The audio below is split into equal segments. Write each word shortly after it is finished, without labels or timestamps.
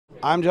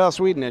I'm Joss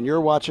Whedon, and you're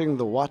watching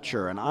The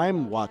Watcher, and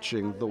I'm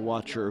watching The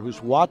Watcher,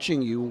 who's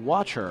watching you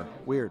watch her.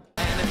 Weird.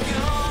 And if you're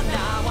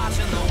not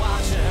watching The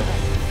Watcher,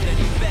 then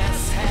you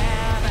best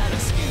have an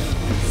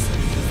excuse.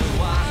 'Cause The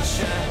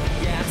Watcher,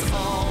 yeah, it's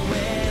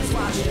always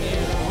watching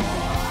you.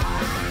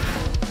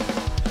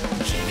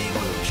 Jimmy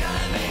Woo,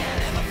 Con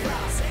Man, Emma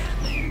Frost,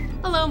 and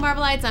Hello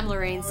Marvelites, I'm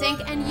Lorraine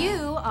Cink, and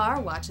you are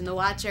watching The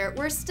Watcher.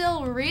 We're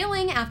still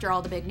reeling after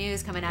all the big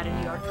news coming out of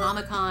New York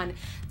Comic Con.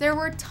 There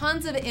were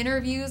tons of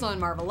interviews on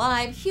Marvel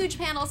Live, huge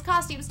panels,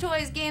 costumes,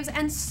 toys, games,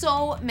 and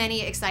so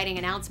many exciting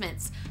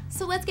announcements.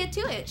 So let's get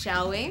to it,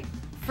 shall we?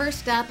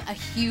 First up, a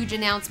huge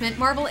announcement.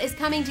 Marvel is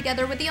coming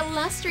together with the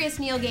illustrious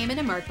Neil Gaiman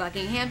and Mark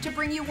Buckingham to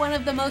bring you one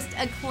of the most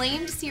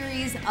acclaimed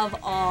series of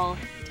all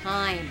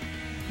time,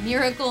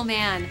 Miracle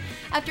Man.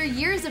 After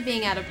years of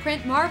being out of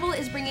print, Marvel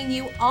is bringing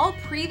you all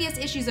previous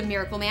issues of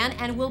Miracle Man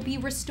and will be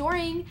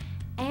restoring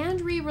and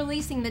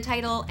re-releasing the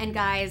title. And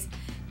guys,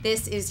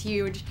 this is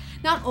huge.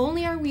 Not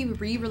only are we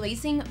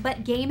re-releasing,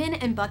 but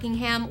Gaiman and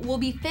Buckingham will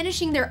be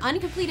finishing their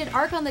uncompleted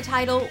arc on the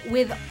title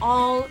with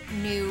all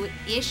new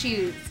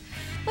issues.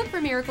 Look for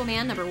Miracle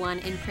Man #1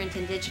 in print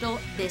and digital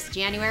this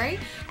January,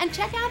 and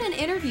check out an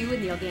interview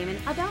with Neil Gaiman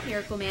about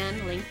Miracle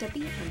Man linked at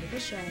the end of the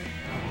show.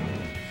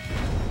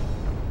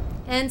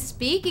 And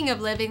speaking of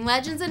living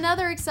legends,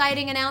 another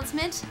exciting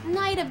announcement.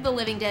 Night of the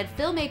Living Dead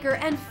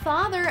filmmaker and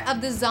father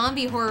of the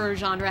zombie horror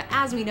genre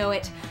as we know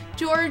it,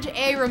 George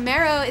A.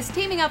 Romero is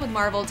teaming up with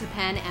Marvel to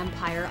pen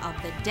Empire of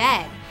the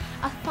Dead,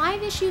 a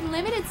 5-issue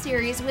limited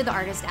series with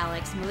artist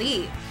Alex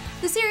Maleev.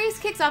 The series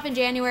kicks off in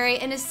January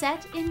and is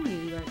set in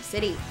New York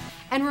City.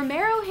 And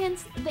Romero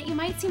hints that you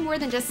might see more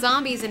than just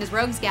zombies in his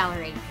rogues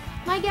gallery.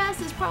 My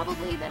guess is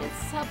probably that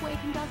it's subway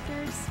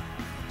conductors,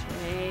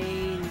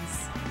 trains.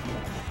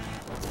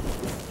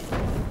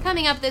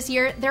 Coming up this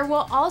year, there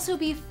will also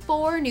be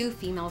 4 new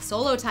female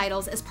solo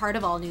titles as part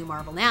of All New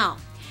Marvel Now.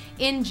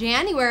 In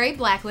January,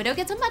 Black Widow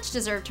gets a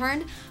much-deserved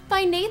turn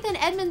by Nathan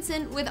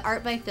Edmondson with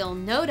art by Phil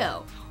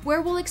Noto,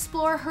 where we'll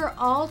explore her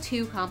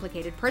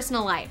all-too-complicated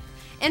personal life.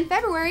 In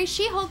February,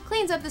 She-Hulk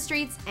cleans up the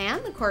streets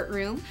and the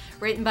courtroom,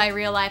 written by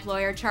real-life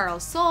lawyer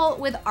Charles Soule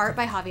with art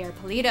by Javier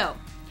Pulido.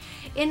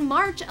 In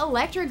March,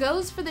 Elektra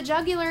goes for the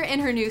jugular in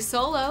her new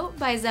solo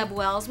by Zeb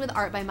Wells with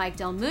art by Mike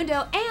Del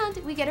Mundo, and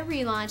we get a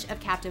relaunch of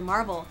Captain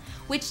Marvel,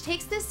 which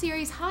takes this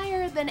series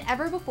higher than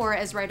ever before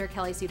as writer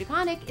Kelly Sue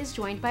DeConnick is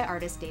joined by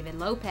artist David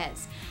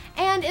Lopez.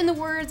 And in the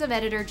words of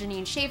editor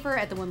Janine Schaefer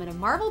at the Women of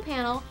Marvel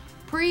panel,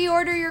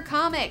 pre-order your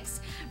comics.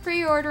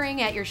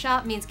 Pre-ordering at your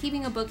shop means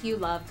keeping a book you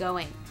love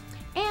going.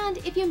 And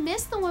if you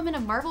missed the Women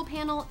of Marvel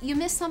panel, you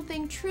missed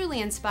something truly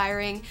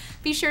inspiring.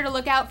 Be sure to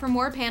look out for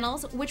more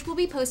panels, which will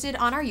be posted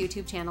on our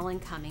YouTube channel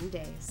in coming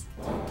days.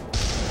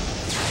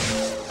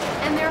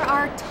 And there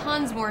are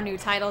tons more new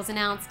titles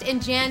announced. In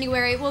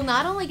January, we'll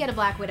not only get a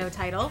Black Widow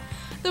title,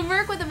 the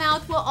Merc with a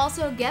Mouth will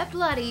also get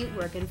bloody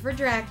working for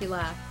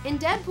Dracula. In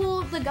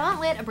Deadpool, The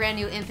Gauntlet, a brand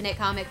new Infinite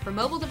comic for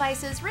mobile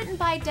devices written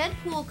by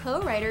Deadpool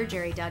co-writer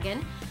Jerry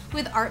Duggan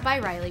with art by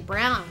Riley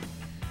Brown.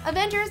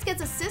 Avengers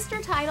gets a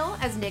sister title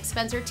as Nick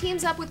Spencer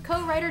teams up with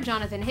co-writer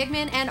Jonathan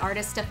Hickman and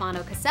artist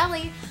Stefano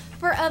Caselli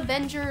for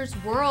Avengers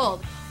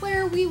World,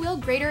 where we will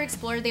greater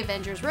explore the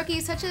Avengers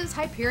rookies such as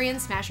Hyperion,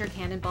 Smasher,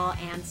 Cannonball,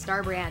 and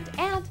Starbrand.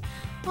 And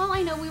while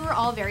I know we were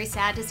all very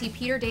sad to see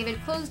Peter David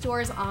close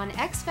doors on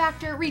X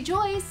Factor,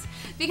 rejoice,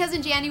 because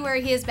in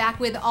January he is back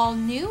with all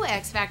new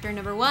X Factor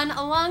 #1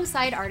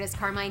 alongside artist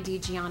Carmine Di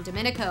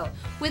Giandomenico,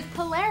 with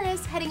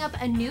Polaris heading up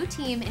a new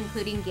team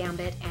including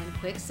Gambit and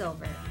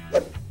Quicksilver.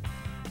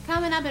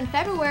 Coming up in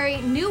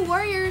February, New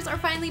Warriors are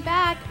finally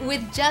back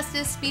with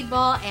Justice,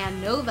 Speedball, and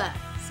Nova.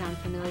 Sound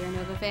familiar,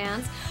 Nova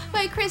fans?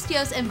 By Chris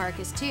Yost and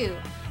Marcus Tu.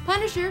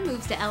 Punisher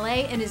moves to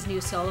LA in his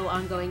new solo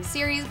ongoing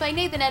series by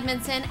Nathan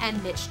Edmondson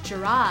and Mitch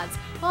Gerads,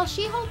 while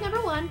She-Hulk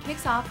 #1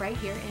 kicks off right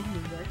here in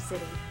New York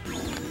City.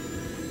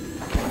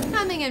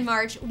 Coming in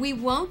March, we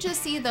won't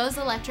just see those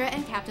Elektra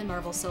and Captain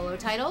Marvel solo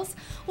titles,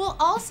 we'll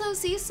also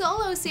see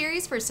solo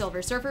series for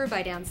Silver Surfer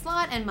by Dan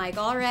Slott and Mike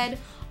Allred,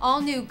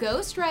 all new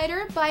Ghost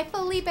Rider by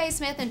Felipe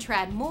Smith and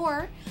Trad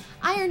Moore,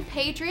 Iron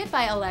Patriot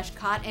by Alesh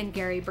Kott and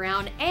Gary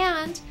Brown,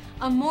 and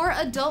a more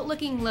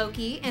adult-looking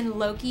Loki and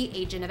Loki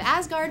Agent of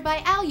Asgard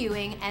by Al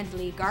Ewing and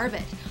Lee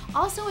Garbett.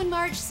 Also in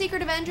March,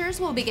 Secret Avengers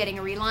will be getting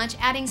a relaunch,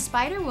 adding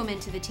Spider-Woman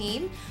to the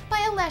team by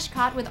Alesh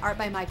Kott with art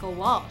by Michael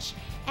Walsh.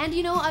 And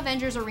you know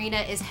Avengers Arena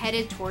is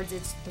headed towards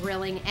its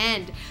thrilling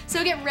end,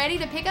 so get ready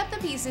to pick up the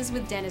pieces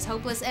with Dennis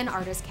Hopeless and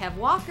artist Kev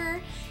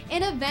Walker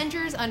in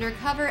Avengers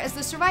Undercover as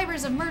the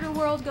survivors of Murder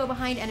World go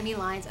behind enemy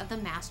lines of the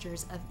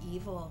Masters of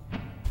Evil.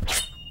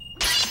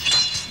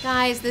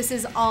 Guys, this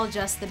is all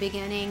just the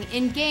beginning.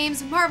 In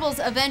games, Marvel's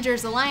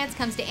Avengers Alliance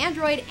comes to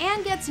Android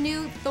and gets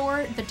new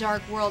Thor: The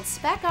Dark World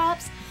Spec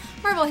Ops.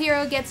 Marvel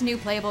Hero gets new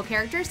playable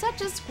characters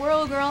such as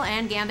Squirrel Girl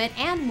and Gambit,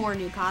 and more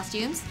new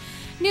costumes.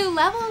 New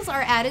levels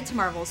are added to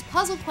Marvel's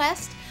Puzzle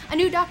Quest. A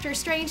new Doctor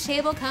Strange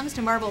table comes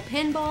to Marvel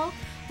Pinball.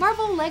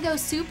 Marvel Lego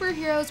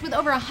Superheroes with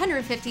over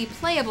 150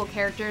 playable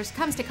characters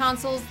comes to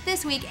consoles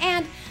this week,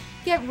 and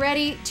Get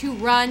ready to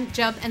run,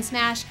 jump, and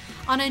smash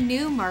on a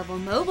new Marvel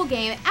mobile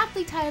game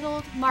aptly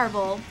titled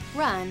Marvel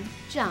Run,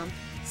 Jump,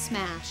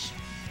 Smash.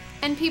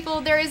 And people,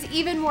 there is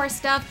even more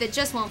stuff that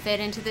just won't fit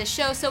into this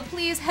show, so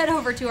please head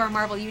over to our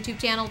Marvel YouTube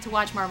channel to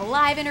watch Marvel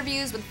Live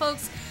interviews with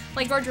folks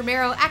like George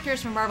Romero,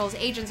 actors from Marvel's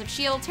Agents of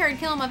S.H.I.E.L.D., Taron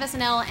Killam of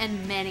SNL,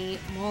 and many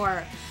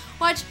more.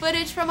 Watch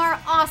footage from our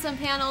awesome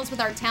panels with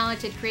our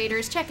talented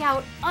creators. Check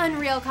out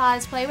Unreal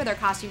Cosplay with our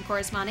costume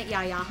correspondent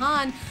Yaya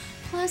Han.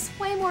 Plus,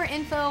 way more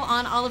info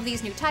on all of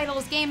these new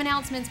titles, game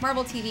announcements,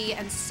 Marvel TV,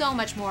 and so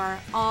much more,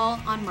 all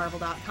on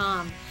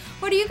Marvel.com.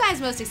 What are you guys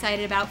most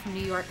excited about from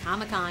New York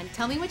Comic Con?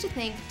 Tell me what you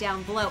think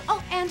down below.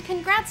 Oh, and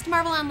congrats to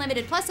Marvel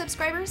Unlimited Plus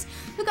subscribers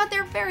who got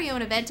their very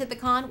own event at the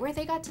con where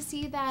they got to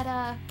see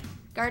that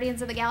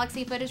Guardians of the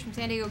Galaxy footage from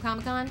San Diego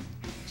Comic Con.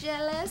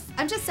 Jealous?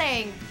 I'm just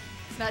saying,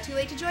 it's not too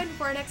late to join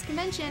before our next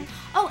convention.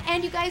 Oh,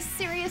 and you guys,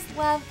 serious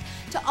love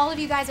to all of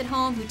you guys at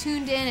home who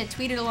tuned in and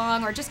tweeted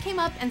along or just came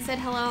up and said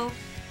hello.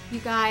 You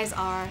guys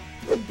are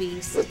the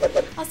beast.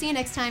 I'll see you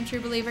next time,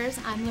 true believers.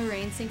 I'm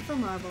Lorraine Cink for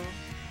Marvel,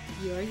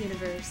 your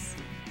universe.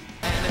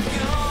 And if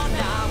you're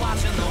not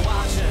watching The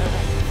Watcher,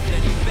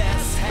 then you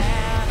best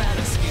have an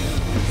excuse.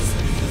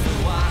 'Cause The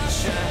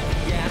Watcher,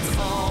 yeah, it's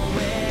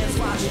always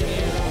watching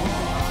you.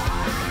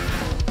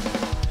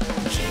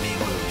 Jimmy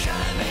Woo,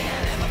 John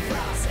Man, Emma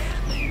Frost,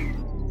 and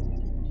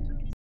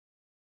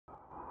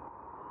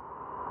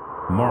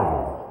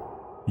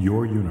Marvel,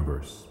 your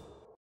universe.